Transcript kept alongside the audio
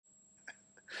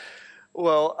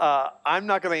Well, I'm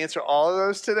not going to answer all of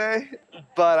those today,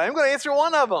 but I'm going to answer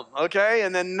one of them, okay?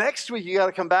 And then next week, you got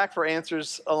to come back for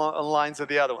answers along the lines of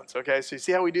the other ones, okay? So you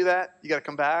see how we do that? You got to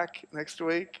come back next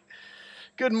week.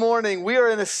 Good morning. We are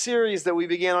in a series that we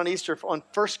began on Easter on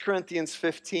 1 Corinthians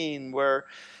 15, where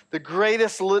the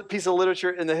greatest piece of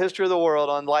literature in the history of the world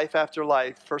on life after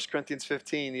life, 1 Corinthians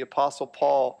 15, the Apostle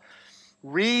Paul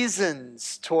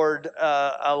reasons toward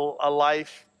a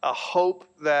life, a hope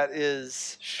that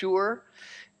is sure,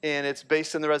 and it's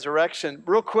based on the resurrection.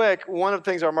 Real quick, one of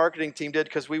the things our marketing team did,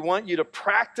 because we want you to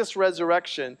practice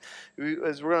resurrection,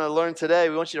 as we're going to learn today,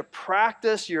 we want you to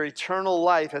practice your eternal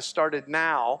life has started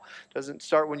now. It doesn't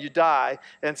start when you die.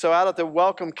 And so out at the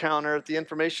welcome counter, at the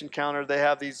information counter, they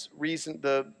have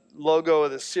the logo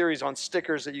of the series on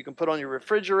stickers that you can put on your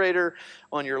refrigerator,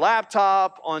 on your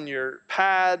laptop, on your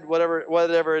pad,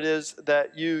 whatever it is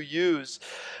that you use.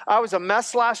 I was a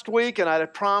mess last week, and I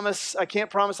can't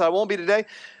promise I won't be today.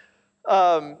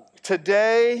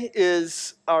 Today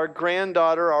is our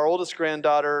oldest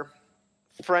granddaughter,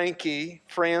 Frances,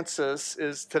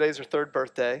 today's her third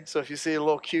birthday. So if you see a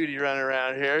little cutie running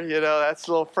around here, that's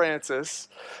little Frances.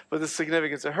 But the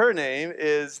significance of her name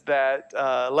is that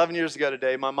 11 years ago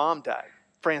today, my mom died,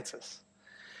 Frances.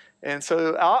 And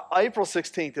so April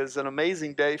 16th is an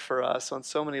amazing day for us on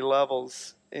so many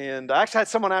levels. And I actually had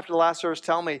someone after the last service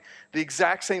tell me the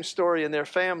exact same story in their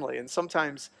family. And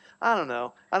sometimes, I don't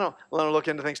know. I don't want to look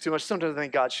into things too much. Sometimes I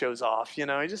think God shows off. He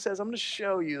just says, I'm going to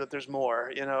show you that there's more.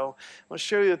 I'm going to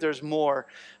show you that there's more.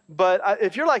 But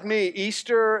if you're like me,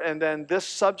 Easter and then this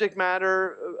subject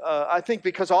matter, I think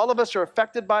because all of us are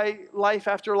affected by life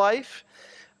after life,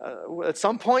 at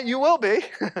some point you will be.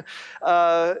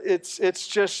 It's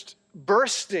just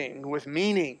bursting with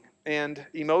meaning and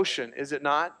emotion, is it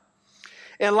not?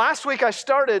 And last week I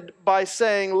started by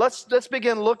saying, let's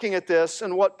begin looking at this.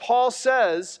 And what Paul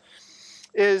says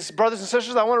is, brothers and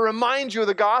sisters, I want to remind you of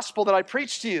the gospel that I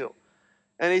preached to you.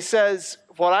 And he says,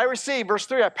 what I received, verse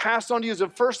 3, I passed on to you as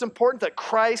of first importance that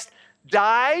Christ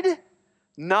died,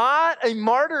 not a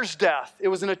martyr's death. It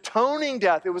was an atoning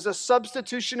death. It was a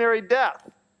substitutionary death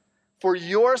for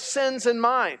your sins and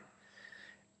mine.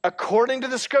 According to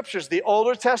the scriptures, the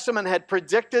Old Testament had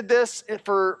predicted this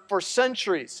for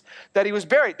centuries, that he was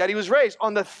buried, that he was raised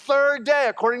on the third day,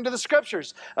 according to the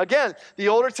scriptures. Again, the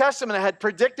Old Testament had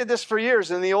predicted this for years.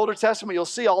 In the Old Testament, you'll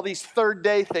see all these third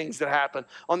day things that happen.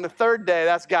 On the third day,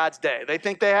 that's God's day. They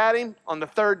think they had him. On the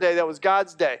third day, that was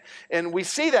God's day. And we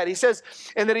see that. He says,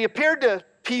 and that he appeared to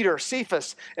Peter,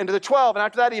 Cephas, and to the 12. And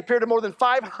after that, he appeared to more than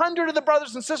 500 of the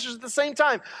brothers and sisters at the same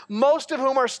time, most of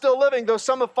whom are still living, though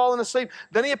some have fallen asleep.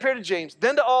 Then he appeared to James,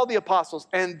 then to all the apostles.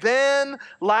 And then,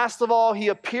 last of all, he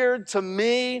appeared to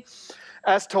me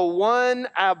as to one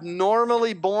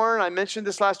abnormally born. I mentioned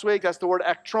this last week. That's the word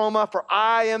ektroma, for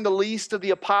I am the least of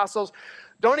the apostles.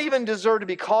 Don't even deserve to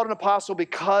be called an apostle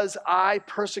because I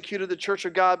persecuted the church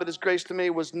of God, but his grace to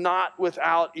me was not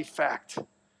without effect.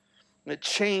 And it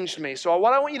changed me. So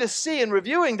what I want you to see in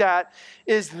reviewing that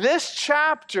is this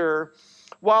chapter,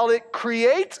 while it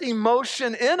creates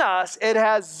emotion in us, it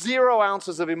has 0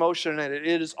 ounces of emotion in it.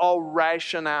 It is all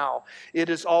rationale.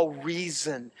 It is all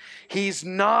reason. He's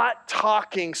not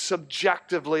talking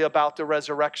subjectively about the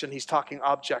resurrection. He's talking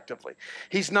objectively.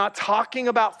 He's not talking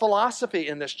about philosophy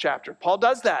in this chapter. Paul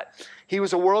does that. He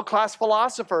was a world-class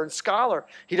philosopher and scholar.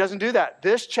 He doesn't do that.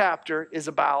 This chapter is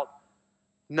about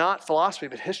not philosophy,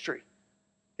 but history.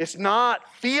 It's not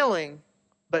feeling,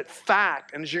 but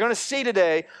fact. And as you're going to see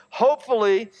today,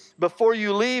 hopefully, before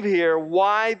you leave here,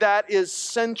 why that is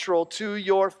central to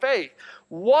your faith.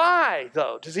 Why,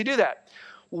 though, does he do that?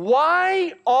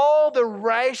 Why all the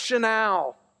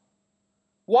rationale?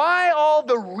 Why all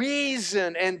the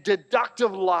reason and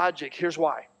deductive logic? Here's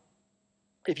why.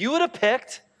 If you would have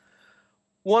picked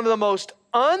one of the most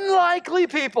unlikely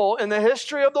people in the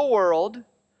history of the world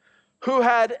who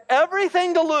had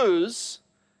everything to lose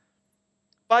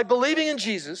by believing in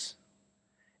Jesus,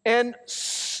 and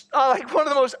like one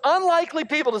of the most unlikely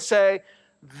people to say,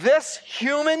 this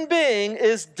human being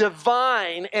is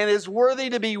divine and is worthy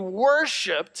to be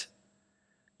worshiped,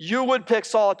 you would pick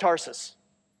Saul of Tarsus.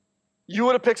 You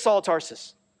would have picked Saul of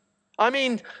Tarsus. I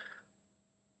mean,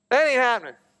 that ain't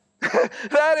happening.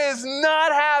 That is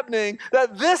not happening,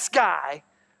 that this guy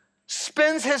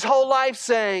spends his whole life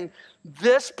saying,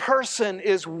 this person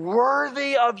is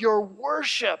worthy of your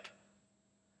worship.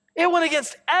 It went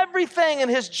against everything in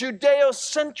his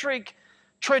Judeo-centric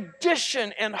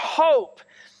tradition and hope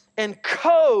and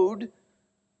code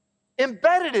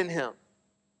embedded in him.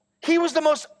 He was the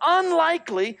most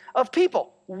unlikely of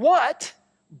people. What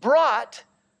brought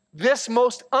this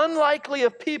most unlikely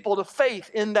of people to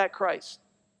faith in that Christ?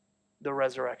 the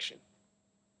resurrection.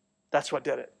 That's what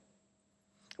did it.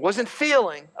 It wasn't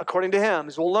feeling, according to him,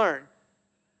 as we'll learn.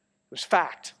 It was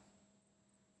fact.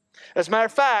 As a matter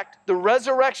of fact, the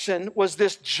resurrection was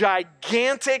this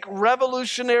gigantic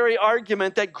revolutionary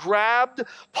argument that grabbed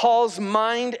Paul's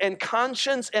mind and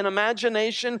conscience and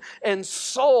imagination and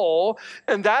soul.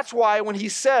 And that's why when he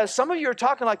says, some of you are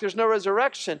talking like there's no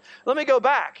resurrection. Let me go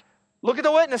back. Look at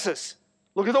the witnesses.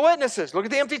 Look at the witnesses. Look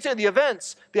at the empty tomb, the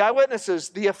events, the eyewitnesses,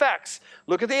 the effects.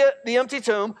 Look at the empty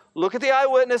tomb. Look at the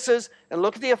eyewitnesses, and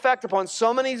look at the effect upon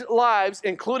so many lives,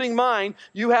 including mine.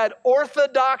 You had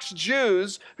Orthodox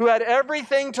Jews who had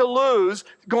everything to lose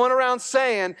going around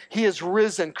saying, he is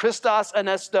risen. Christos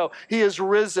anesto. He is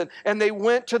risen. And they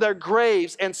went to their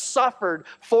graves and suffered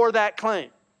for that claim.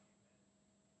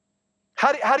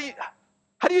 How do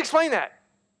you explain that?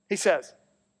 He says.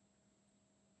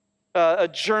 A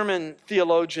German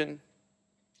theologian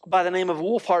by the name of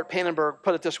Wolfhart Pannenberg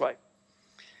put it this way.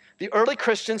 The early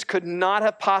Christians could not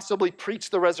have possibly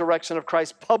preached the resurrection of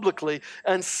Christ publicly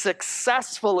and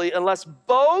successfully unless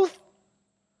both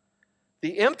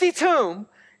the empty tomb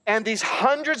and these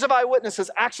hundreds of eyewitnesses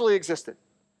actually existed.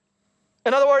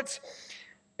 In other words,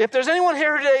 if there's anyone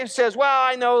here today who says, well,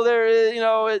 I know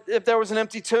if there was an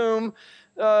empty tomb,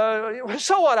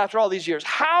 so what after all these years?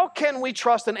 How can we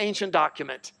trust an ancient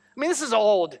document? I mean, this is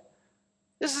old.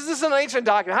 This is an ancient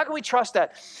document. How can we trust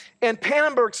that? And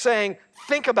Pannenberg's saying,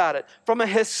 think about it. From a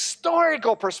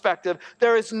historical perspective,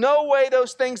 there is no way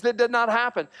those things that did not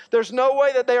happen. There's no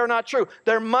way that they are not true.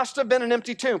 There must have been an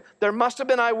empty tomb. There must have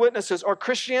been eyewitnesses, or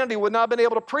Christianity would not have been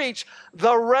able to preach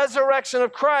the resurrection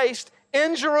of Christ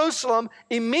in Jerusalem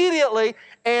immediately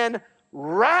and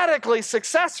radically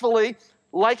successfully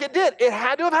like it did. It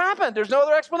had to have happened. There's no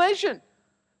other explanation.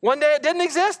 One day it didn't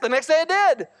exist. The next day it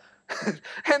did.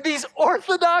 And these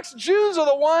Orthodox Jews are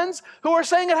the ones who are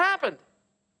saying it happened.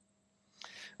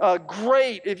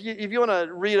 Great. If you want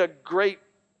to read a great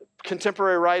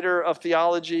contemporary writer of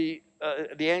theology,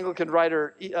 the Anglican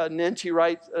writer N.T.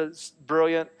 Wright is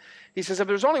brilliant. He says if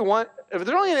there's only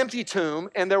an empty tomb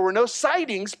and there were no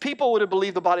sightings, people would have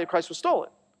believed the body of Christ was stolen.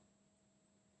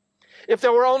 If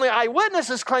there were only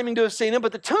eyewitnesses claiming to have seen him,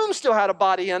 but the tomb still had a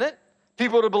body in it,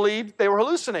 people would have believed they were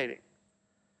hallucinating.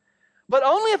 But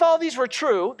only if all these were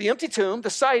true, the empty tomb, the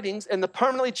sightings, and the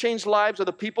permanently changed lives of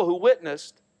the people who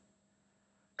witnessed,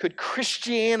 could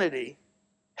Christianity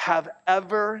have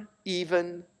ever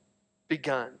even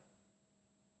begun.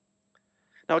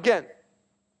 Now again,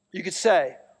 you could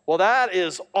say, well, that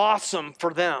is awesome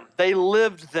for them. They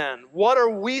lived then. What are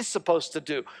we supposed to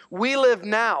do? We live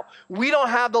now. We don't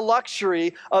have the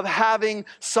luxury of having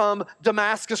some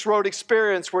Damascus Road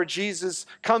experience where Jesus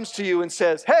comes to you and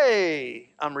says, hey,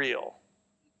 I'm real.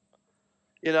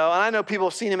 And I know people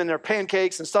have seen him in their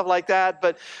pancakes and stuff like that,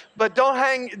 but don't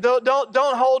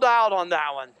hold out on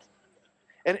that one.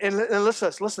 And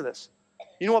listen to this.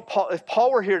 You know what, if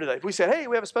Paul were here today, if we said, hey,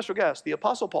 we have a special guest, the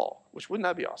Apostle Paul, which wouldn't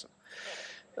that be awesome?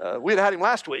 We'd have had him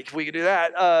last week if we could do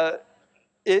that.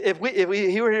 If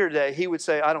he were here today, he would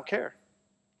say, I don't care.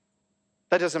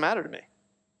 That doesn't matter to me.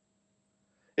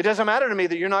 It doesn't matter to me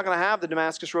that you're not going to have the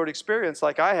Damascus Road experience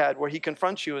like I had, where he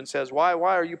confronts you and says, why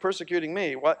are you persecuting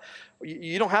me?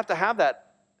 You don't have to have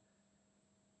that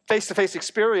face-to-face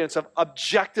experience of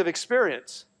objective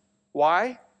experience.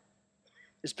 Why?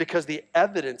 It's because the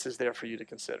evidence is there for you to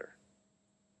consider.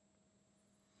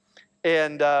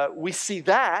 And we see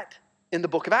that in the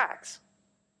book of Acts.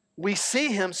 We see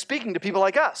him speaking to people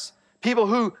like us, people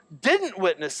who didn't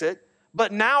witness it,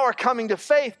 but now are coming to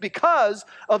faith because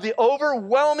of the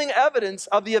overwhelming evidence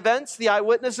of the events, the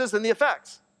eyewitnesses, and the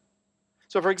effects.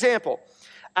 So for example,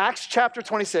 Acts chapter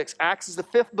 26. Acts is the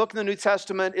 5th book in the New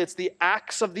Testament. It's the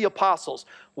Acts of the Apostles.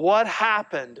 What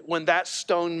happened when that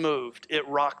stone moved? It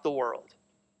rocked the world.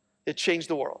 It changed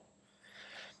the world.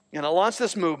 And it launched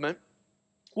this movement.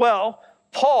 Well,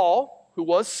 Paul, who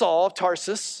was Saul of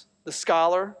Tarsus, the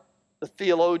scholar, the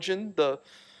theologian, the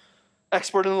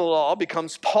expert in the law,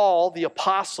 becomes Paul, the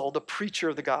apostle, the preacher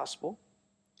of the gospel.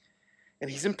 And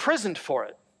he's imprisoned for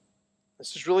it.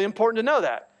 This is really important to know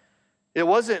that. It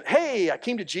wasn't, hey, I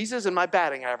came to Jesus and my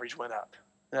batting average went up.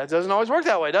 And that doesn't always work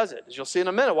that way, does it? As you'll see in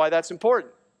a minute why that's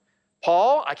important.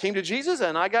 Paul, I came to Jesus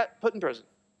and I got put in prison.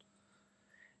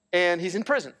 And he's in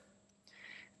prison.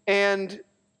 And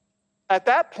at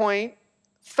that point,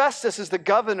 Festus is the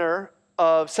governor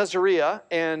of Caesarea,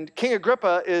 and King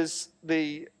Agrippa is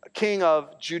the king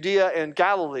of Judea and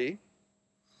Galilee.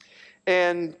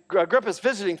 And Agrippa's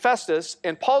visiting Festus,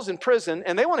 and Paul's in prison,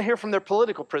 and they want to hear from their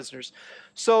political prisoners.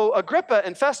 So Agrippa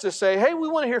and Festus say, hey, we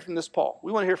want to hear from this Paul.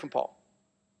 We want to hear from Paul.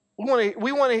 We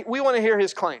want to hear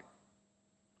his claim.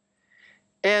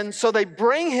 And so they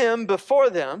bring him before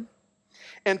them,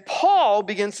 and Paul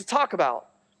begins to talk about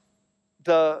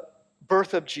the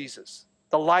birth of Jesus,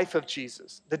 the life of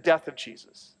Jesus, the death of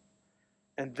Jesus.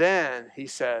 And then he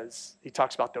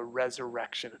talks about the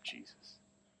resurrection of Jesus.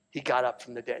 He got up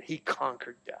from the dead. He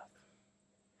conquered death.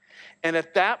 And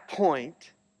at that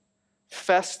point,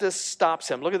 Festus stops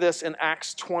him. Look at this in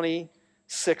Acts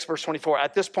 26, verse 24.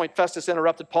 At this point, Festus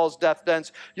interrupted Paul's death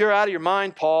sentence. You're out of your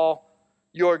mind, Paul.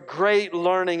 Your great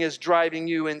learning is driving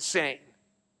you insane.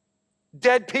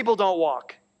 Dead people don't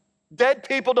walk. Dead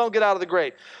people don't get out of the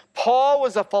grave. Paul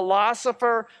was a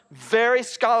philosopher, very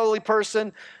scholarly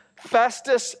person.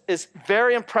 Festus is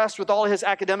very impressed with all his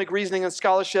academic reasoning and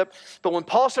scholarship. But when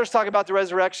Paul starts talking about the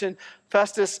resurrection,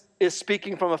 Festus is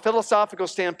speaking from a philosophical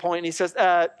standpoint, and he says,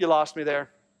 you lost me there.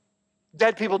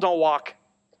 Dead people don't walk.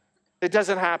 It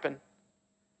doesn't happen.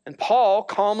 And Paul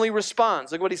calmly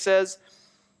responds. Look what he says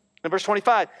in verse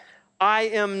 25. I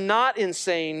am not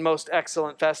insane, most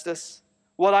excellent Festus.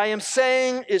 What I am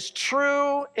saying is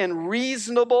true and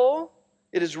reasonable.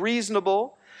 It is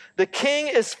reasonable. The king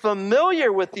is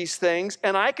familiar with these things,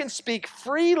 and I can speak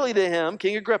freely to him,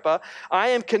 King Agrippa. I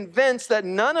am convinced that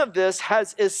none of this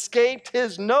has escaped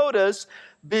his notice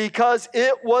because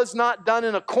it was not done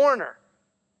in a corner.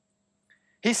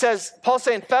 He says, Paul's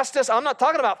saying, Festus, I'm not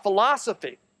talking about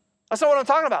philosophy. That's not what I'm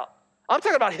talking about. I'm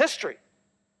talking about history.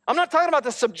 I'm not talking about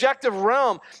the subjective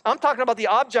realm. I'm talking about the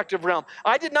objective realm.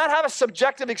 I did not have a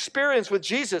subjective experience with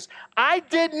Jesus. I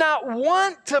did not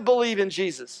want to believe in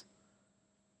Jesus.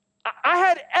 I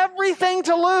had everything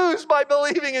to lose by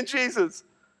believing in Jesus.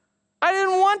 I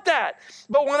didn't want that.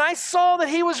 But when I saw that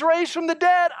he was raised from the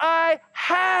dead, I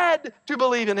had to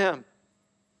believe in him.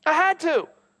 I had to.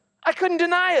 I couldn't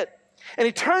deny it. And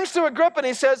he turns to Agrippa and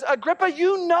he says, Agrippa,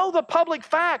 you know the public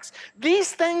facts.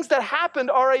 These things that happened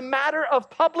are a matter of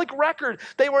public record.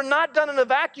 They were not done in a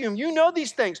vacuum. You know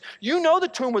these things. You know the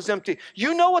tomb was empty.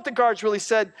 You know what the guards really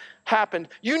said happened.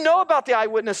 You know about the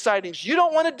eyewitness sightings. You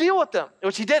don't want to deal with them,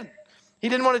 which he didn't. He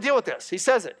didn't want to deal with this. He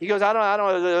says it. He goes, I don't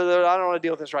want to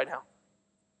deal with this right now.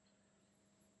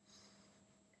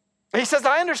 And he says,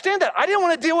 I understand that. I didn't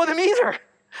want to deal with him either.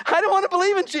 I don't want to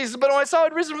believe in Jesus, but when I saw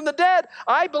it risen from the dead,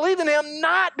 I believed in him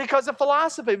not because of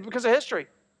philosophy, but because of history.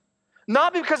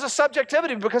 Not because of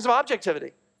subjectivity, but because of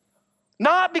objectivity.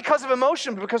 Not because of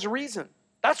emotion, but because of reason.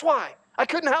 That's why I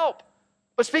couldn't help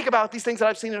but speak about these things that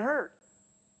I've seen and heard.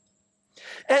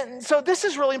 And so this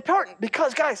is really important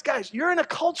because, guys, you're in a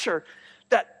culture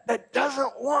that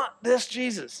doesn't want this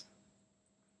Jesus.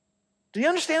 Do you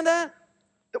understand that?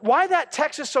 Why that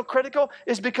text is so critical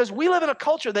is because we live in a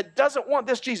culture that doesn't want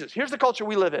this Jesus. Here's the culture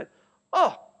we live in.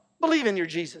 Oh, believe in your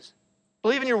Jesus.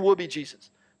 Believe in your would-be Jesus.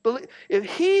 If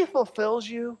he fulfills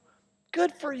you,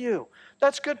 good for you.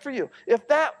 That's good for you.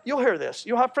 You'll hear this.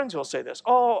 You'll have friends who will say this.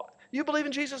 Oh, you believe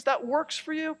in Jesus? That works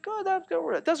for you? Good, that's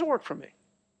good. It doesn't work for me.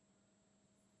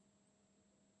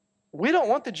 We don't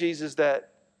want the Jesus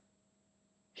that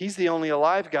he's the only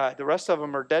alive guy. The rest of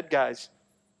them are dead guys.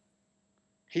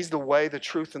 He's the way, the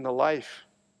truth, and the life.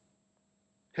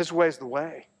 His way is the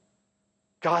way.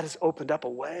 God has opened up a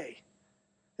way.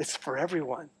 It's for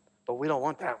everyone, but we don't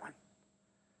want that one.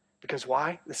 Because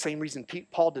why? The same reason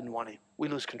Paul didn't want him. We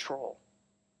lose control.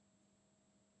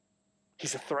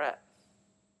 He's a threat.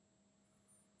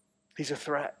 He's a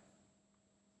threat.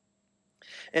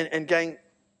 And gang,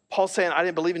 Paul's saying, I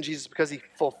didn't believe in Jesus because he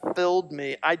fulfilled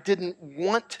me. I didn't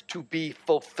want to be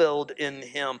fulfilled in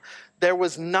him. There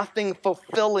was nothing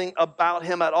fulfilling about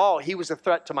him at all. He was a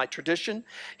threat to my tradition.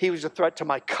 He was a threat to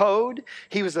my code.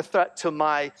 He was a threat to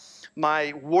my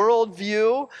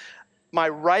worldview, my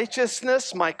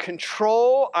righteousness, my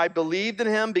control. I believed in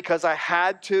him because I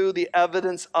had to, the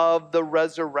evidence of the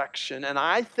resurrection. And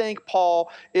I think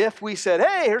Paul, if we said,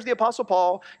 hey, here's the Apostle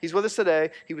Paul, he's with us today,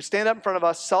 he would stand up in front of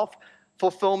us,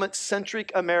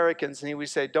 self-fulfillment-centric Americans, and he would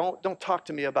say, don't talk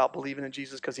to me about believing in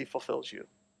Jesus because he fulfills you.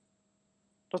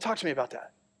 Don't talk to me about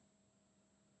that.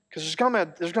 Because there's going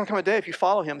to come a day if you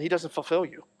follow him, he doesn't fulfill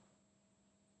you.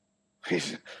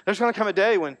 There's going to come a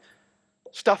day when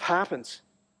stuff happens.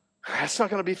 That's not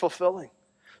going to be fulfilling.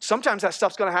 Sometimes that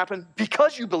stuff's going to happen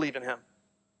because you believe in him.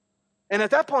 And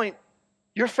at that point,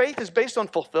 your faith is based on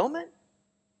fulfillment.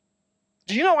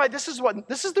 Do you know why this is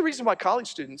the reason why college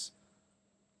students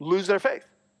lose their faith?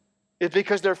 It's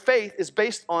because their faith is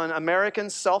based on American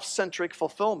self-centric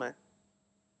fulfillment.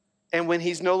 And when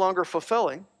he's no longer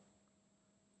fulfilling,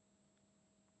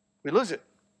 we lose it.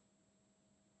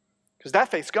 Because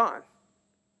that faith's gone.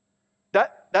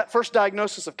 That first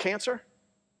diagnosis of cancer,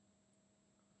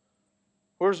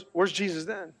 where's Jesus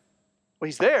then? Well,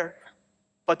 he's there,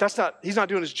 but he's not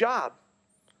doing his job.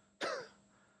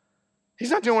 He's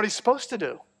not doing what he's supposed to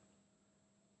do.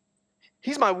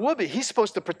 He's my whoopee. He's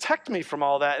supposed to protect me from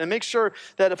all that and make sure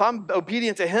that if I'm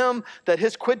obedient to him, that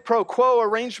his quid pro quo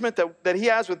arrangement that he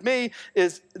has with me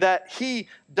is that he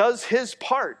does his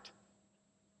part.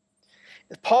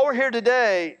 If Paul were here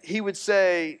today, he would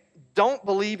say, don't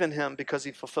believe in him because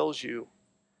he fulfills you.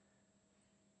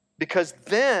 Because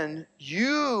then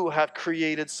you have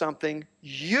created something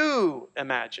you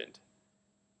imagined.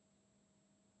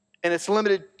 And it's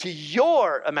limited to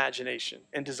your imagination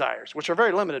and desires, which are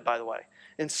very limited, by the way.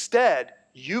 Instead,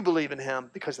 you believe in him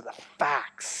because of the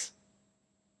facts.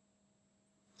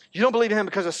 You don't believe in him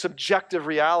because of subjective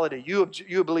reality.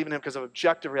 You believe in him because of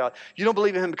objective reality. You don't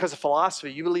believe in him because of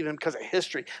philosophy. You believe in him because of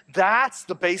history. That's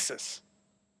the basis.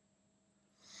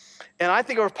 And I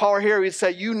think if Paul were here, he'd say,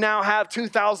 you now have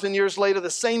 2,000 years later the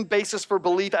same basis for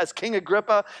belief as King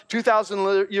Agrippa.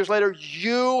 2,000 years later,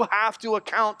 you have to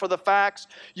account for the facts.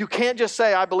 You can't just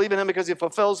say, I believe in him because he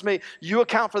fulfills me. You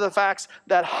account for the facts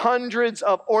that hundreds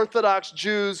of Orthodox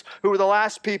Jews, who were the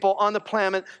last people on the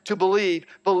planet to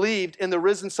believed in the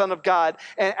risen Son of God,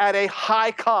 and at a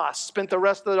high cost spent the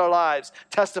rest of their lives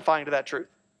testifying to that truth.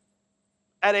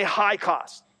 At a high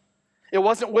cost. It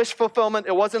wasn't wish fulfillment.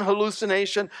 It wasn't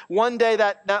hallucination. One day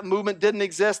that movement didn't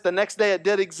exist. The next day it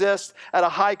did exist at a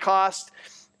high cost.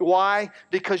 Why?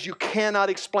 Because you cannot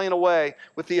explain away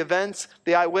with the events,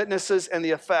 the eyewitnesses, and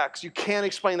the effects. You can't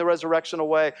explain the resurrection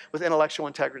away with intellectual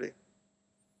integrity.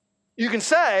 You can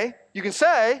say,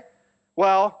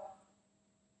 well,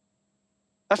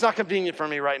 that's not convenient for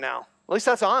me right now. At least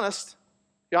that's honest.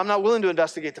 I'm not willing to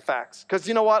investigate the facts. Because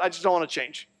you know what? I just don't want to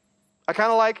change. I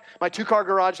kind of like my 2-car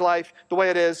garage life the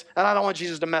way it is, and I don't want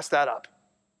Jesus to mess that up.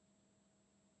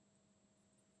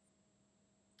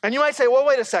 And you might say, well,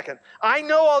 wait a second. I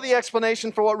know all the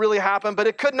explanation for what really happened, but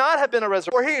it could not have been a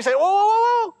resurrection. Or here you say,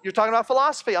 whoa. You're talking about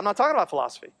philosophy. I'm not talking about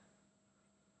philosophy.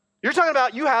 You're talking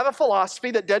about you have a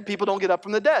philosophy that dead people don't get up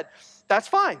from the dead. That's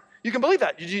fine. You can believe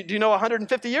that. Do you know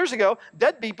 150 years ago,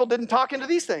 dead people didn't talk into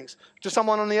these things to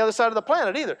someone on the other side of the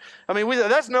planet either. I mean,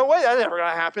 that's no way that's ever going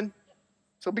to happen.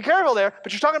 So be careful there,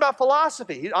 but you're talking about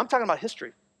philosophy. I'm talking about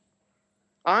history.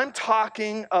 I'm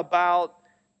talking about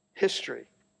history.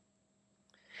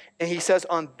 And he says,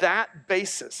 on that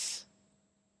basis,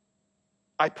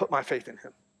 I put my faith in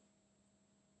him.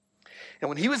 And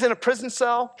when he was in a prison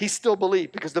cell, he still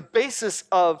believed, because the basis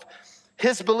of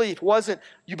his belief wasn't,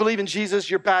 you believe in Jesus,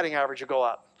 your batting average will go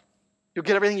up. You'll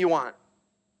get everything you want.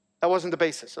 That wasn't the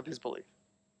basis of his belief.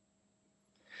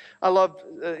 I love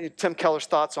Tim Keller's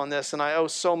thoughts on this, and I owe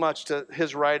so much to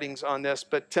his writings on this,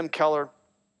 but Tim Keller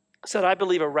said, I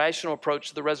believe a rational approach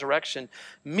to the resurrection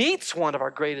meets one of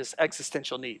our greatest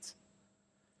existential needs.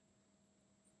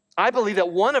 I believe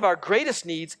that one of our greatest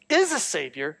needs is a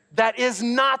Savior that is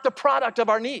not the product of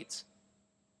our needs.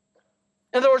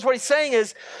 In other words, what he's saying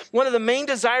is one of the main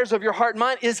desires of your heart and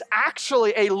mind is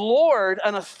actually a Lord,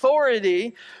 an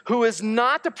authority who is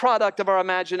not the product of our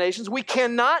imaginations. We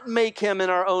cannot make him in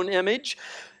our own image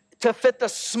to fit the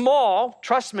small.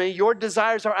 Trust me, your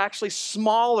desires are actually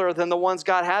smaller than the ones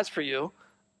God has for you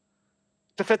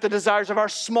to fit the desires of our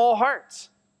small hearts.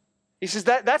 He says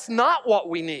that's not what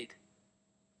we need.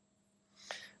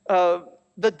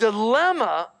 The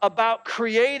dilemma about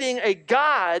creating a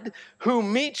God who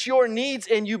meets your needs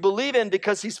and you believe in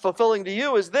because he's fulfilling to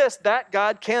you is this: that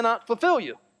God cannot fulfill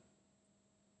you.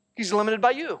 He's limited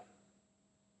by you.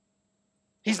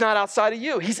 He's not outside of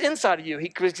you. He's inside of you.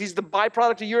 He's the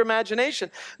byproduct of your imagination.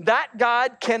 That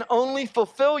God can only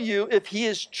fulfill you if he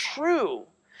is true.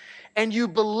 And you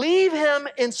believe him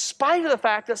in spite of the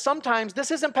fact that sometimes this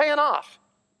isn't paying off.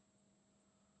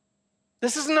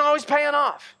 This isn't always paying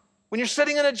off. When you're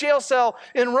sitting in a jail cell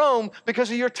in Rome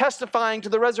because of your testifying to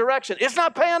the resurrection, it's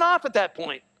not paying off at that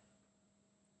point.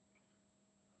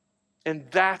 And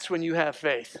that's when you have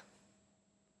faith.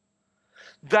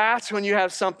 That's when you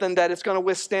have something that is going to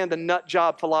withstand the nut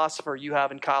job philosopher you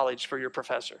have in college for your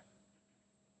professor.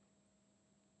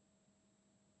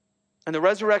 And the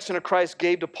resurrection of Christ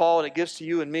gave to Paul, and it gives to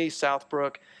you and me,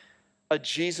 Southbrook, a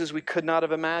Jesus we could not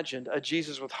have imagined, a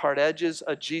Jesus with hard edges,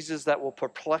 a Jesus that will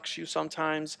perplex you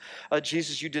sometimes, a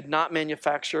Jesus you did not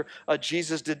manufacture, a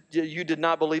Jesus you did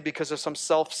not believe because of some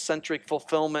self-centric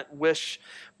fulfillment wish,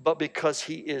 but because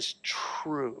he is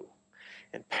true.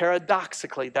 And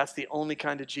paradoxically, that's the only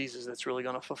kind of Jesus that's really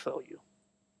going to fulfill you.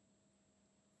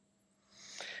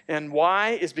 And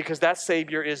why? Is because that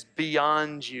Savior is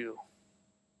beyond you.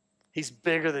 He's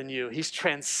bigger than you. He's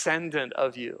transcendent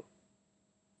of you.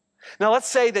 Now, let's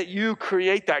say that you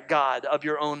create that God of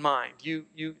your own mind.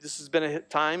 This has been a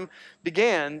time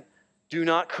began Do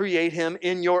not create him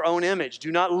in your own image.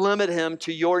 Do not limit him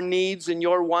to your needs and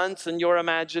your wants and your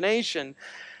imagination.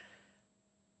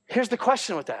 Here's the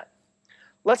question with that.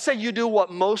 Let's say you do what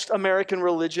most American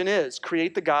religion is.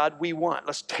 Create the God we want.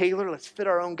 Let's tailor, let's fit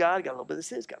our own God. Got a little bit of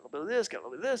this, got a little bit of this, got a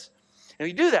little bit of this. And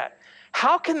you do that.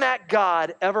 How can that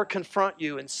God ever confront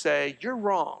you and say, you're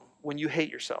wrong when you hate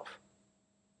yourself?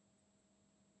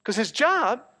 Because his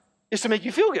job is to make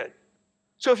you feel good.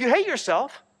 So if you hate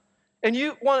yourself and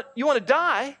you want to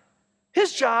die,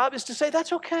 his job is to say,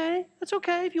 that's okay. That's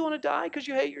okay if you want to die because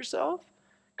you hate yourself.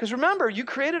 Because remember, you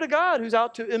created a God who's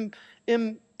out to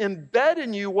embed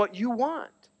in you what you want.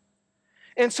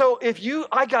 And so if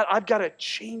I've got to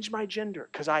change my gender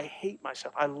because I hate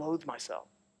myself. I loathe myself.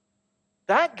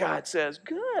 That God says,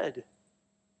 good,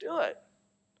 do it.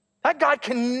 That God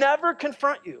can never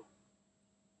confront you.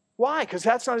 Why? Because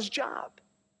that's not his job.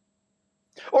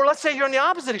 Or let's say you're on the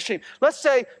opposite extreme. Let's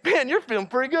say, man, you're feeling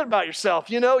pretty good about yourself.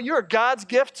 You know, you're God's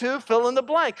gift to fill in the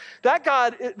blank. That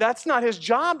God, that's not his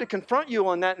job to confront you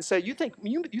on that and say, you think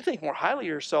more highly of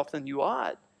yourself than you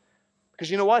ought. Because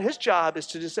you know what? His job is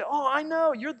to just say, oh, I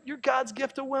know, you're God's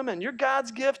gift to women. You're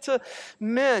God's gift to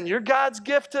men. You're God's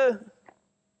gift to...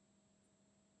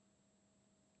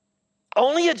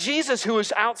 Only a Jesus who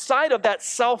is outside of that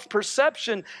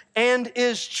self-perception and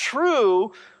is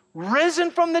true,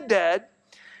 risen from the dead,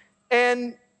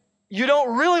 and you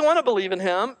don't really want to believe in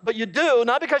him, but you do,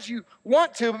 not because you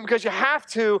want to, but because you have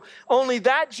to. Only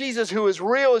that Jesus who is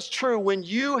real is true. When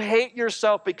you hate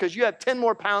yourself because you have 10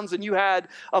 more pounds than you had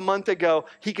a month ago,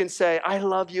 he can say, I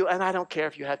love you, and I don't care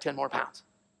if you have 10 more pounds.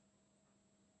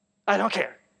 I don't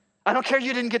care. I don't care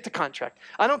you didn't get the contract.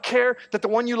 I don't care that the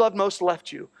one you loved most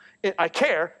left you. I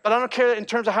care, but I don't care in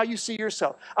terms of how you see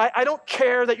yourself. I don't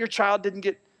care that your child didn't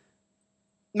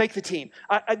make the team.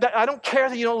 I don't care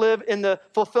that you don't live in the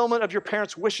fulfillment of your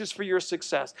parents' wishes for your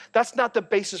success. That's not the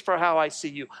basis for how I see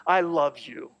you. I love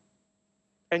you,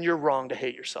 and you're wrong to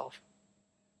hate yourself.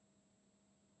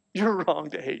 You're wrong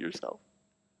to hate yourself.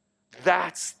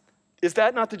 Is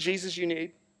that not the Jesus you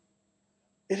need?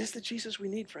 It is the Jesus we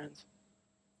need, friends.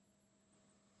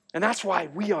 And that's why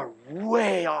we are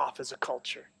way off as a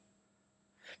culture.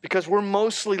 Because we're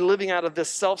mostly living out of this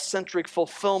self-centric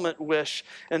fulfillment wish,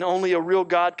 and only a real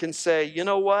God can say, you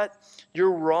know what?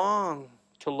 You're wrong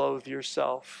to loathe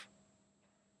yourself.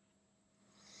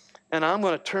 And I'm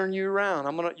going to turn you around.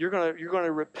 You're going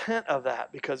to repent of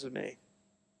that because of me.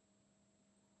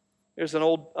 There's an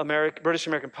old British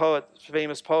American poet,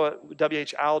 famous poet,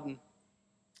 W.H. Auden.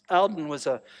 Auden was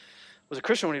a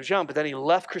Christian when he was young, but then he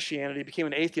left Christianity, became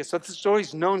an atheist. So that's what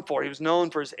he's known for. He was known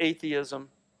for his atheism.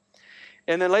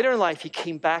 And then later in life, he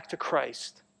came back to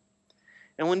Christ.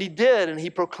 And when he did, and he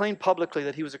proclaimed publicly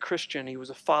that he was a Christian, he was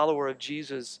a follower of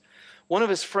Jesus, one of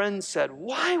his friends said,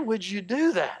 why would you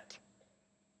do that?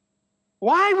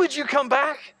 Why would you come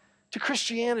back to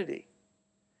Christianity?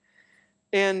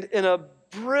 And in a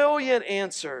brilliant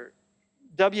answer,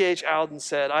 W.H. Auden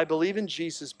said, I believe in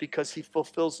Jesus because he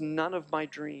fulfills none of my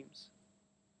dreams.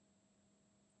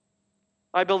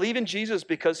 I believe in Jesus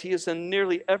because he is in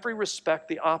nearly every respect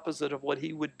the opposite of what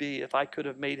he would be if I could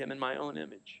have made him in my own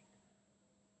image.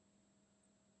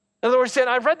 In other words, he said,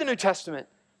 I've read the New Testament.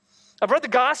 I've read the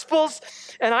Gospels,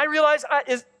 and I realize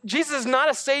Jesus is not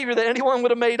a Savior that anyone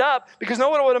would have made up, because no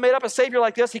one would have made up a Savior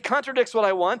like this. He contradicts what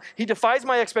I want. He defies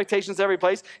my expectations every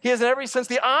place. He is in every sense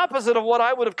the opposite of what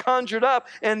I would have conjured up,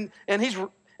 and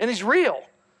he's real.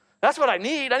 That's what I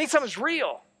need. I need someone who's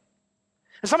real.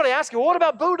 And somebody asked you, well, what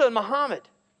about Buddha and Muhammad?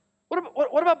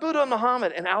 What about Buddha and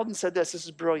Muhammad? And Auden said this is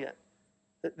brilliant.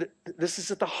 This is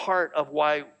at the heart of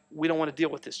why we don't want to deal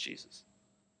with this Jesus.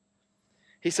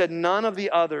 He said, none of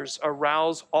the others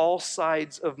arouse all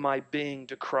sides of my being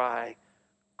to cry,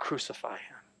 crucify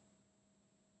him.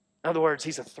 In other words,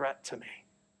 he's a threat to me.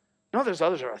 No, those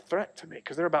others are a threat to me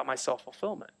because they're about my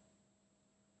self-fulfillment.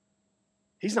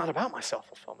 He's not about my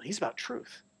self-fulfillment. He's about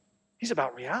truth. He's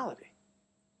about reality.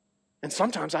 And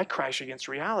sometimes I crash against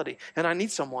reality. And I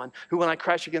need someone who, when I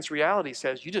crash against reality,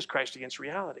 says, you just crashed against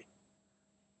reality.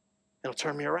 It'll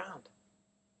turn me around.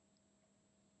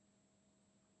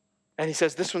 And he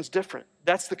says, this one's different.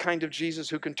 That's the kind of Jesus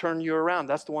who can turn you around.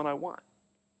 That's the one I want.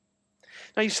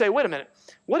 Now you say, wait a minute.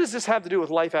 What does this have to do with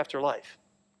life after life?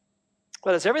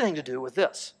 Well, it has everything to do with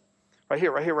this. Right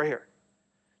here, right here, right here.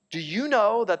 Do you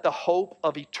know that the hope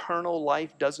of eternal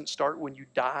life doesn't start when you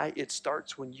die? It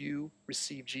starts when you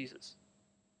receive Jesus.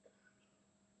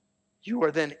 You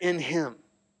are then in him.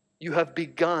 You have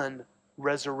begun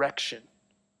resurrection.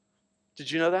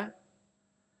 Did you know that?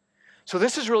 So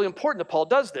this is really important that Paul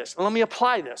does this. And let me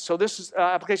apply this. So this is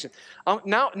application.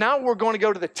 Now we're going to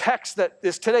go to the text that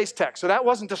is today's text. So that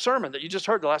wasn't the sermon that you just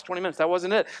heard the last 20 minutes. That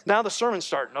wasn't it. Now the sermon's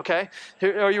starting, okay?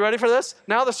 Are you ready for this?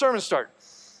 Now the sermon's starting,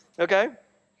 okay?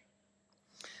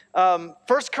 1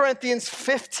 Corinthians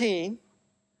 15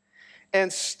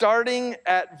 and starting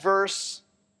at verse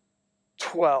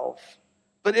 12.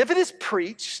 But if it is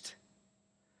preached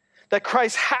that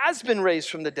Christ has been raised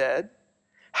from the dead,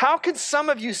 how can some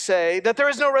of you say that there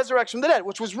is no resurrection from the dead?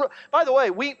 Which was, by the way,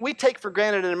 we take for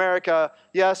granted in America,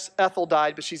 yes, Ethel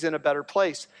died, but she's in a better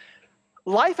place.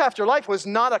 Life after life was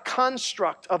not a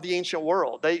construct of the ancient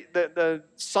world.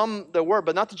 Some there were,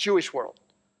 but not the Jewish world.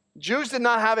 Jews did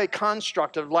not have a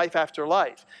construct of life after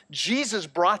life. Jesus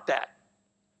brought that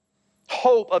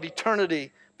hope of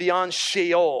eternity beyond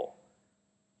Sheol.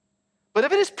 But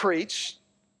if it is preached,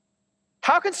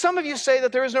 how can some of you say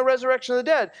that there is no resurrection of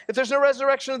the dead? If there's no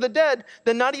resurrection of the dead,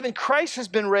 then not even Christ has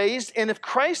been raised. And if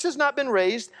Christ has not been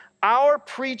raised, our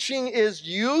preaching is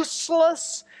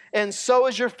useless, and so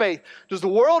is your faith. Does the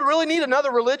world really need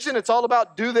another religion? It's all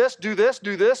about do this, do this,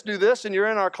 do this, do this, and you're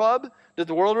in our club? Does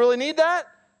the world really need that?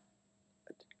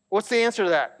 What's the answer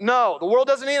to that? No, the world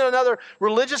doesn't need another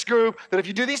religious group that if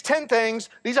you do these 10 things,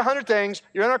 these 100 things,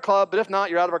 you're in our club, but if not,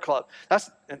 you're out of our club.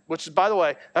 Which is, by the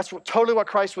way, that's totally what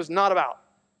Christ was not about.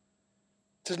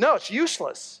 He says, no, it's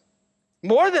useless.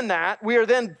 More than that, we are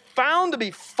then found to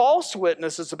be false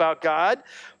witnesses about God,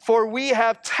 for we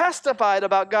have testified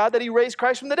about God that he raised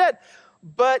Christ from the dead.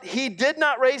 But he did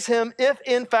not raise him if,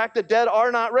 in fact, the dead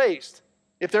are not raised,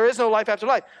 if there is no life after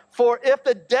life. For if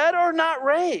the dead are not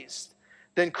raised,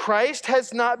 then Christ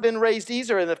has not been raised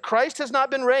either. And if Christ has not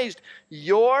been raised,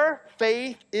 your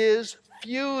faith is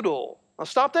futile. I'll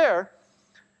stop there.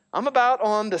 I'm about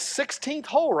on the 16th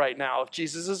hole right now if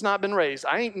Jesus has not been raised.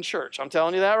 I ain't in church. I'm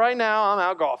telling you that right now. I'm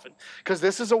out golfing because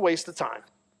this is a waste of time.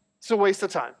 It's a waste of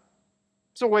time.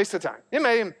 It's a waste of time. It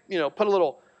may, put a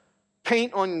little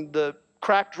paint on the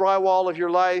cracked drywall of your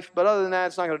life, but other than that,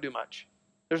 it's not going to do much.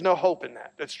 There's no hope in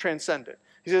that. It's transcendent.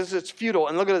 He says it's futile.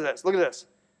 And look at this. Look at this.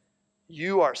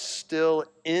 You are still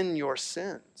in your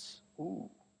sins. Ooh.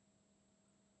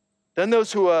 Then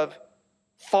those who have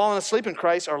fallen asleep in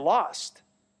Christ are lost.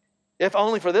 If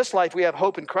only for this life we have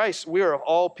hope in Christ, we are of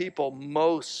all people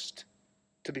most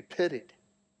to be pitied.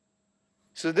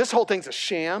 So this whole thing's a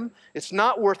sham. It's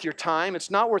not worth your time. It's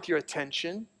not worth your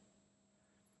attention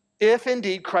if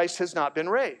indeed Christ has not been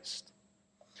raised.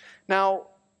 Now,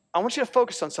 I want you to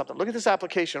focus on something. Look at this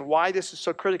application, why this is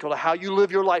so critical to how you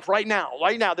live your life right now,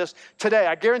 today.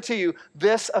 I guarantee you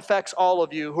this affects all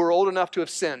of you who are old enough to have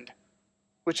sinned,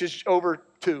 which is over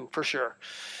 2 for sure.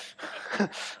 There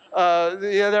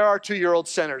are 2-year-old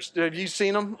sinners. Have you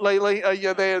seen them lately?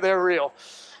 Yeah, they're real.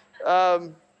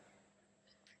 Now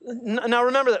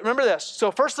remember this.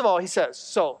 So first of all, he says,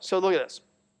 so look at this.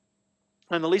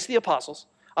 I'm the least of the apostles.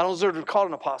 I don't deserve to be called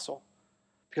an apostle,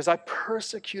 because I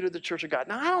persecuted the church of God.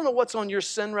 Now, I don't know what's on your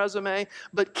sin resume,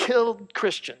 but killed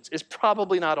Christians is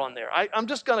probably not on there. I'm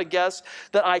just going to guess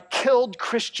that I killed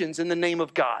Christians in the name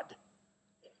of God.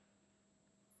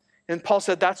 And Paul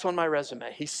said, that's on my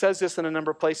resume. He says this in a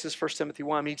number of places, 1 Timothy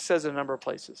 1. He says it in a number of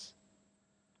places.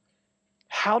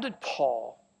 How did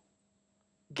Paul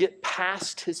get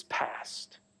past his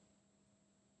past?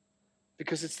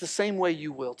 Because it's the same way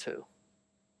you will too.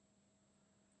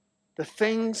 The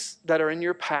things that are in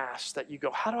your past that you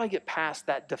go, how do I get past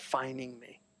that defining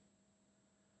me?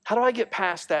 How do I get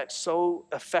past that so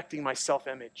affecting my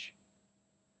self-image?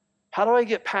 How do I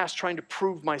get past trying to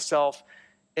prove myself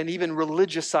and even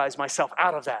religiousize myself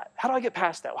out of that? How do I get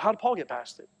past that? Well, how did Paul get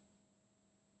past it?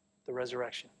 The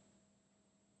resurrection.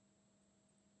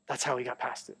 That's how he got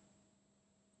past it.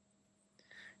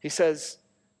 He says,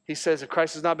 if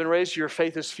Christ has not been raised, your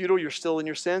faith is futile, you're still in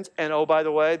your sins. And oh, by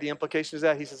the way, the implication is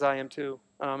that he says, I am too,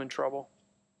 and I'm in trouble.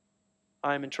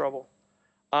 I am in trouble.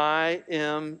 I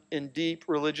am in deep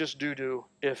religious doo-doo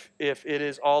if it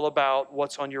is all about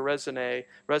what's on your resume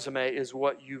is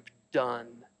what you've done.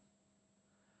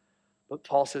 But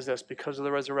Paul says this, because of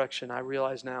the resurrection, I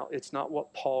realize now it's not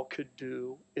what Paul could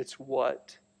do, it's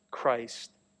what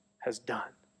Christ has done.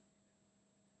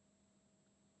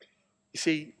 You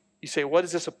see, you say, how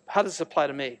does this apply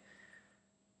to me?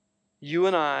 You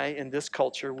and I, in this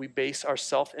culture, we base our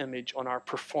self-image on our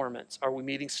performance. Are we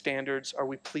meeting standards? Are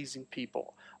we pleasing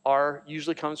people? Our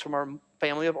usually comes from our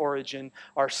family of origin,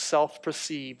 our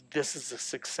self-perceived, this is a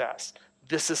success.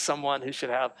 This is someone who should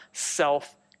have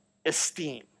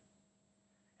self-esteem.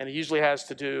 And it usually has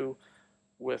to do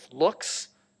with looks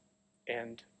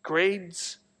and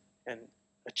grades and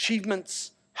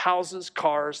achievements, houses,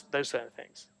 cars, those kind of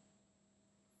things.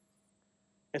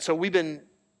 And so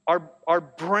our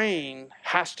brain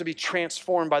has to be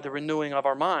transformed by the renewing of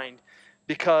our mind,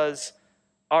 because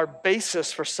our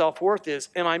basis for self-worth is,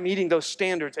 am I meeting those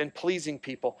standards and pleasing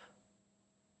people?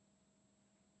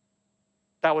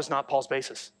 That was not Paul's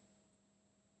basis.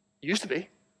 It used to be.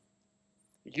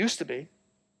 It used to be.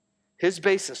 His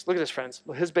basis, look at this, friends.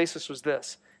 His basis was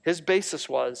this. His basis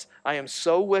was, I am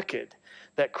so wicked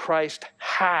that Christ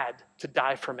had to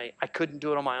die for me. I couldn't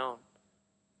do it on my own.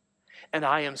 And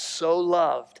I am so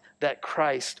loved that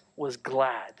Christ was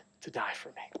glad to die for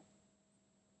me.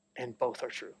 And both are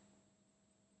true.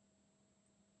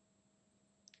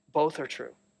 Both are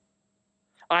true.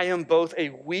 I am both a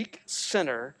weak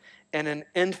sinner and an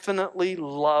infinitely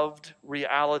loved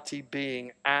reality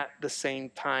being at the same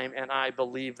time, and I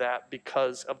believe that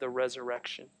because of the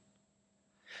resurrection.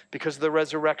 Because of the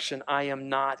resurrection, I am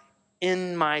not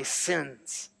in my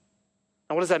sins.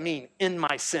 Now, what does that mean, in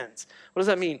my sins? What does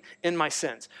that mean, in my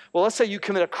sins? Well, let's say you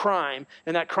commit a crime,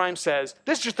 and that crime says,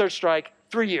 this is your third strike,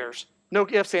 3 years. No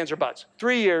ifs, ands, or buts.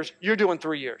 3 years, you're doing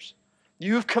 3 years.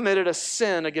 You've committed a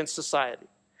sin against society.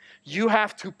 You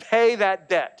have to pay that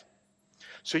debt.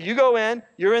 So you go in,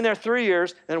 you're in there 3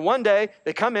 years, and one day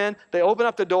they come in, they open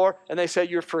up the door, and they say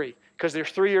you're free because their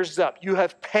 3 years is up. You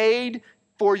have paid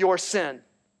for your sin.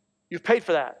 You've paid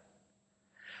for that.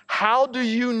 How do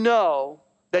you know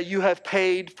that you have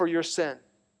paid for your sin?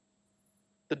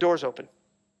 The door's open.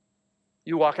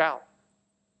 You walk out.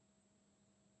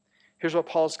 Here's what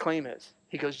Paul's claim is.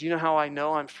 He goes, do you know how I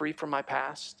know I'm free from my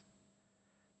past?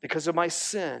 Because of my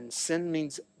sin. Sin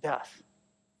means death.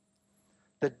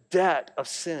 The debt of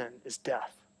sin is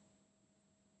death.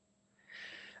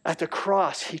 At the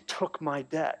cross, he took my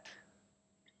debt.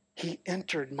 He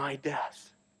entered my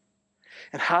death.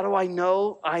 And how do I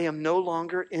know I am no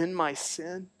longer in my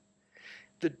sin?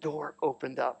 The door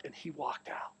opened up and he walked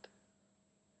out.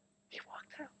 He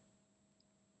walked out.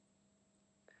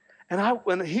 And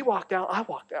when he walked out, I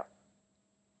walked out.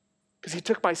 Because he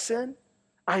took my sin.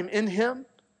 I'm in him.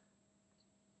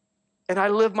 And I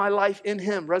live my life in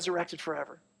him, resurrected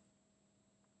forever.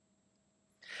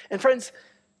 And friends,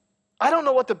 I don't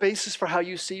know what the basis for how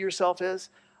you see yourself is.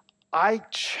 I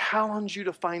challenge you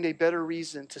to find a better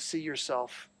reason to see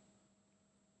yourself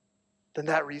than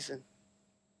that reason.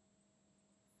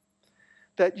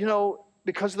 That,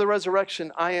 because of the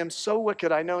resurrection, I am so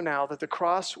wicked, I know now that the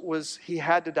cross was, he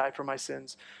had to die for my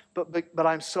sins. But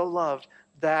I'm so loved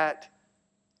that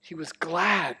he was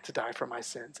glad to die for my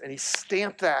sins. And he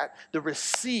stamped that. The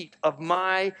receipt of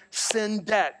my sin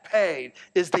debt paid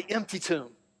is the empty tomb.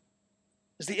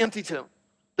 Is the empty tomb.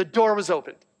 The door was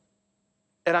opened.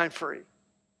 And I'm free.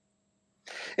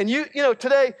 And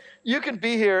today you can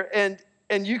be here and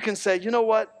you can say, you know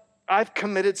what? I've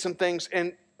committed some things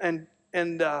and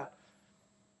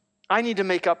I need to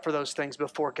make up for those things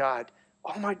before God.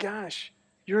 Oh my gosh.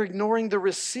 You're ignoring the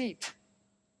receipt.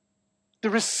 The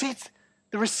receipt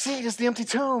is the empty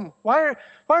tomb. Why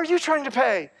are you trying to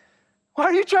pay? Why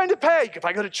are you trying to pay? If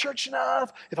I go to church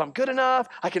enough, if I'm good enough,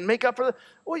 I can make up for the...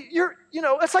 Well,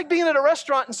 it's like being at a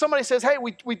restaurant and somebody says, hey,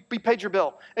 we paid your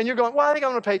bill. And you're going, well, I think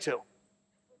I'm going to pay too.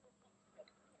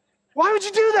 Why would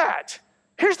you do that?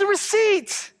 Here's the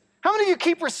receipt. How many of you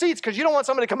keep receipts because you don't want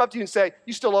somebody to come up to you and say,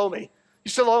 you still owe me.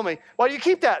 You still owe me. Why do you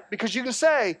keep that? Because you can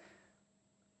say,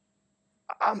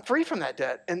 I'm free from that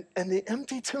debt. And the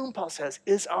empty tomb, Paul says,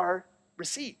 is our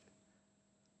receipt.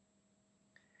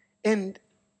 And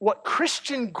what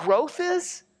Christian growth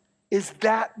is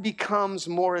that becomes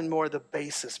more and more the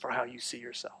basis for how you see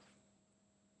yourself.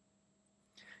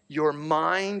 Your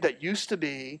mind that used to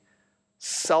be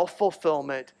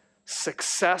self-fulfillment,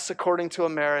 success according to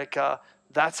America,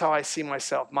 that's how I see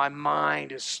myself. My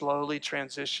mind is slowly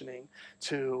transitioning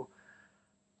to,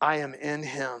 I am in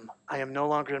him. I am no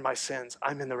longer in my sins.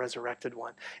 I'm in the resurrected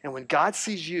one. And when God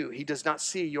sees you, he does not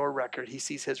see your record. He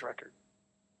sees his record.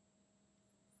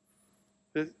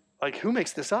 Like, who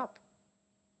makes this up?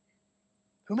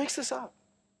 Who makes this up?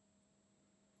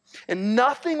 And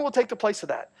nothing will take the place of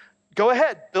that. Go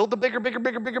ahead, build the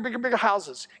bigger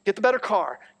houses. Get the better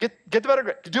car. Get the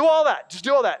better. Do all that. Just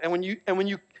do all that. And when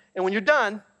you're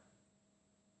done,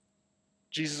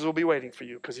 Jesus will be waiting for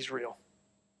you because he's real.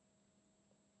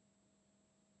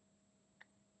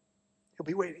 He'll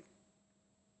be waiting.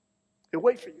 He'll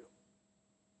wait for you.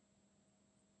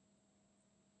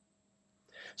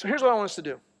 So here's what I want us to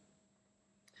do.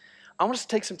 I want us to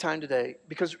take some time today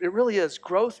because it really is.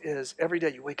 Growth is every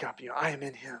day you wake up, I am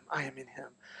in him. I am in him.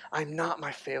 I'm not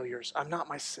my failures. I'm not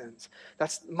my sins.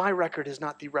 My record is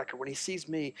not the record. When he sees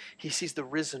me, he sees the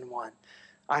risen one.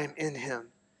 I am in him.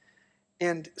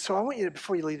 And so I want you to,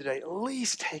 before you leave today, at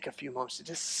least take a few moments to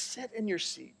just sit in your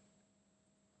seat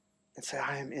and say,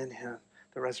 I am in him,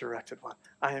 the resurrected one.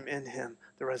 I am in him,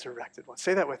 the resurrected one.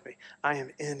 Say that with me. I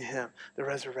am in him, the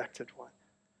resurrected one.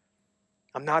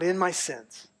 I'm not in my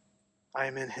sins. I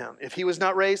am in him. If he was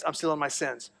not raised, I'm still in my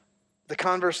sins. The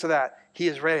converse to that, he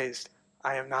is raised.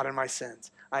 I am not in my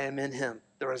sins. I am in him,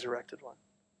 the resurrected one.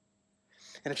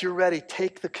 And if you're ready,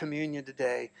 take the communion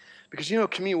today. Because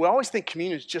communion, we always think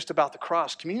communion is just about the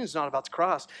cross. Communion is not about the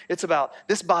cross. It's about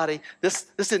this body. This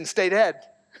didn't stay dead.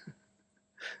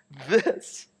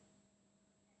 This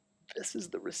is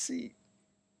the receipt.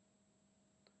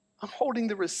 I'm holding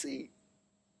the receipt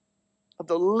of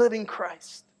the living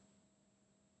Christ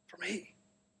for me,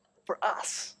 for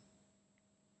us.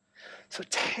 So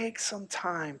take some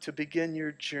time to begin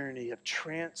your journey of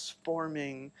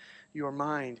transforming your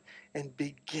mind and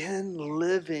begin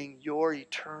living your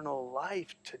eternal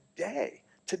life today.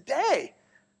 Today,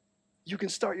 you can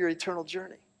start your eternal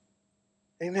journey.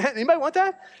 Amen. Anybody want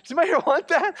that? Does anybody here want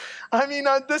that? I mean,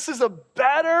 this is a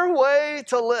better way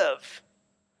to live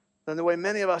than the way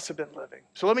many of us have been living.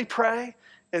 So let me pray,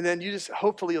 and then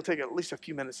hopefully you'll take at least a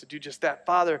few minutes to do just that.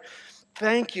 Father,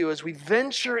 thank you as we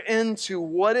venture into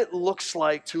what it looks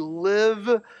like to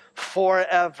live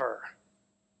forever.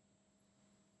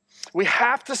 We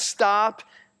have to stop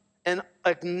and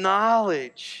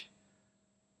acknowledge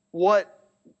what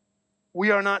we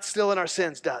are not still in our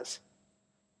sins does.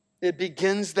 It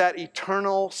begins that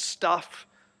eternal stuff,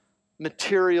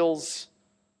 materials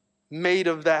made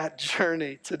of that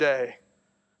journey today.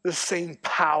 The same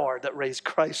power that raised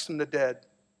Christ from the dead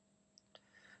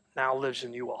now lives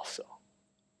in you also.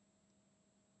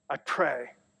 I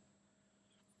pray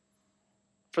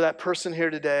for that person here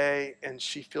today, and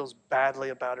she feels badly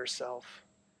about herself.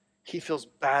 He feels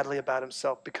badly about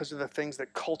himself because of the things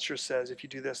that culture says. If you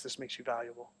do this, this makes you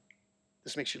valuable.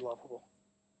 This makes you lovable.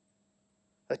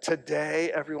 That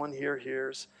today, everyone here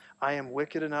hears, I am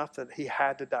wicked enough that he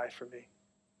had to die for me.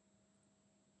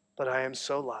 But I am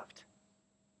so loved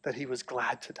that he was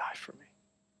glad to die for me.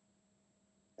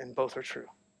 And both are true.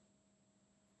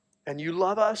 And you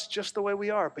love us just the way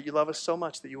we are, but you love us so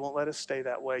much that you won't let us stay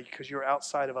that way because you're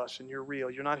outside of us and you're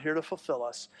real. You're not here to fulfill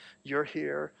us. You're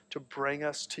here to bring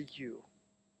us to you.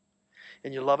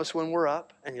 And you love us when we're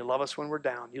up, and you love us when we're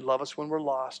down. You love us when we're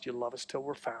lost. You love us till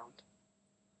we're found.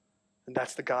 And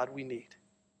that's the God we need.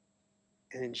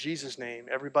 And in Jesus' name,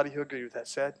 everybody who agreed with that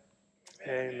said,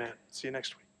 Amen. See you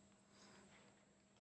next week.